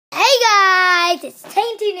guys, it's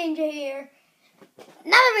Tainty Ninja here.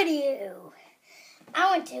 Another video.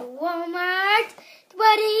 I went to Walmart with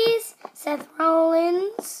buddies, Seth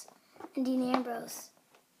Rollans and Ambrose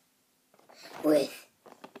with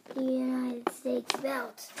the United States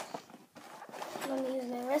belt. I'm going to use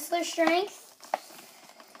my wrestler strength.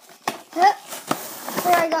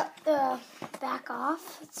 Before I got the back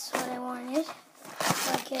off, that's what I wanted,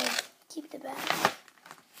 so I could keep the back.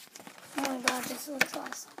 Oh my god, this looks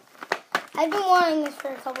awesome. I've been wanting this for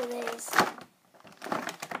a couple days.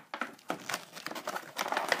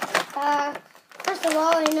 First of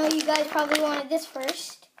all, I know you guys probably wanted this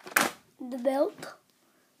first. The belt.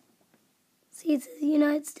 See, it says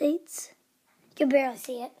United States. You can barely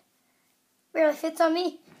see it. Barely fits on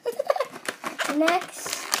me.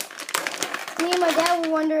 Next, me and my dad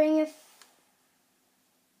were wondering if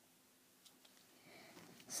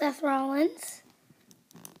Seth Rollans,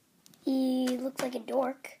 he looks like a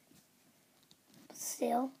dork, but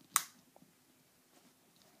still.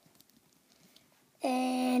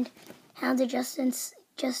 And Hound of Justice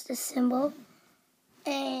symbol.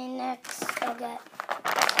 And next I'll get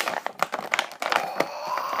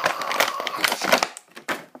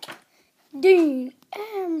Dean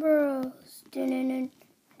Ambrose.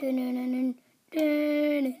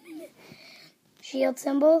 Shield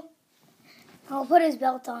symbol. I'll put his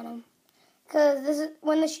belt on him. Because this is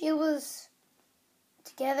when the shield was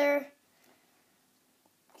together,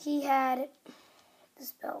 he had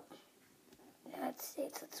this belt. United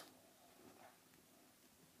States. That's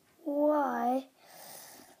why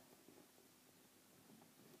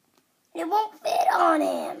it won't fit on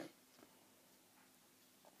him.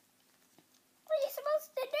 What are you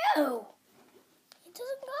supposed to do? It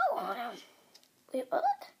doesn't go on him. Wait, what?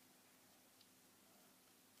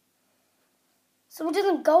 So it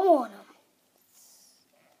doesn't go on him. It's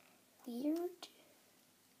weird.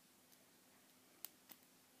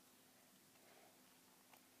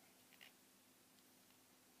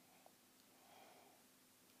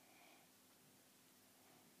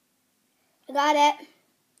 I got it.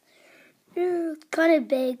 It's kind of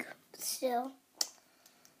big, but still.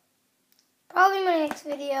 Probably my next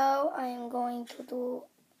video, I am going to do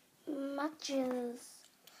matches.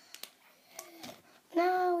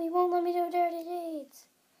 No, he won't let me do dirty deeds.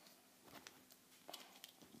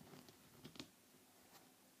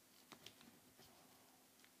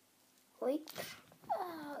 Wait.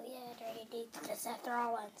 Oh, yeah, dirty deeds to Seth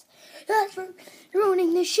Rollans. That's for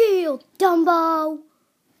ruining the shield, Dumbo.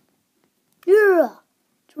 Yeah,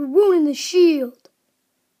 it's ruining the shield.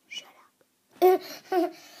 Shut up.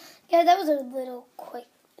 Yeah, that was a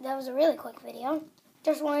really quick video.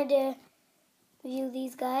 Just wanted to review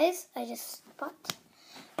these guys. I just bought.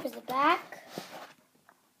 Here's the back.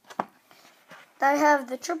 I have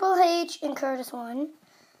the Triple H and Curtis one.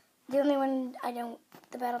 The only one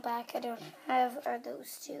the battle pack I don't have are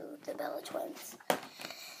those two, the Bella twins.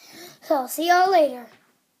 So, I'll see y'all later.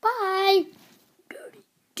 Bye.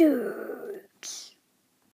 Dirty.